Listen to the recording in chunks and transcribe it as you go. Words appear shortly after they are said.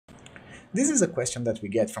This is a question that we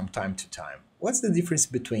get from time to time. What's the difference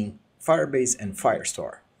between Firebase and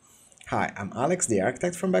Firestore? Hi, I'm Alex, the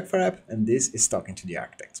architect from Back4App, and this is Talking to the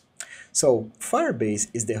Architect. So, Firebase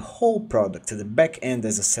is the whole product, the back-end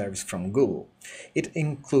as a service from Google. It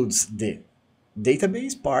includes the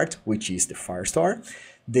database part, which is the Firestore,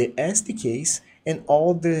 the SDKs, and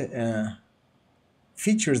all the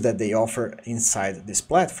features that they offer inside this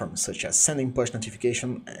platform, such as sending push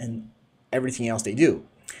notification and everything else they do.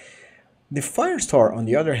 The Firestore, on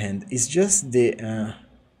the other hand, is just the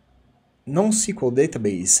NoSQL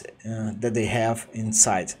database that they have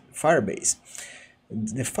inside Firebase.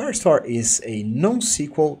 The Firestore is a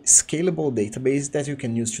NoSQL scalable database that you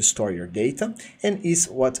can use to store your data and is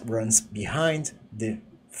what runs behind the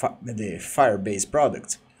Firebase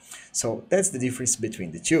product. So that's the difference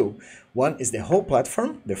between the two. One is the whole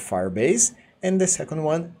platform, the Firebase, and the second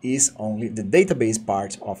one is only the database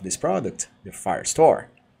part of this product, the Firestore.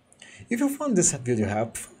 If you found this video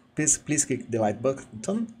helpful, please click the like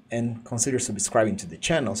button and consider subscribing to the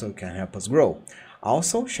channel so you can help us grow.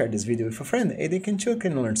 Also, share this video with a friend and they can too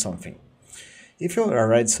can learn something. If you're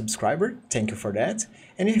already a subscriber, thank you for that.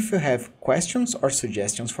 And if you have questions or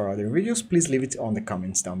suggestions for other videos, please leave it on the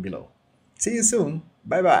comments down below. See you soon.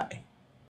 Bye bye.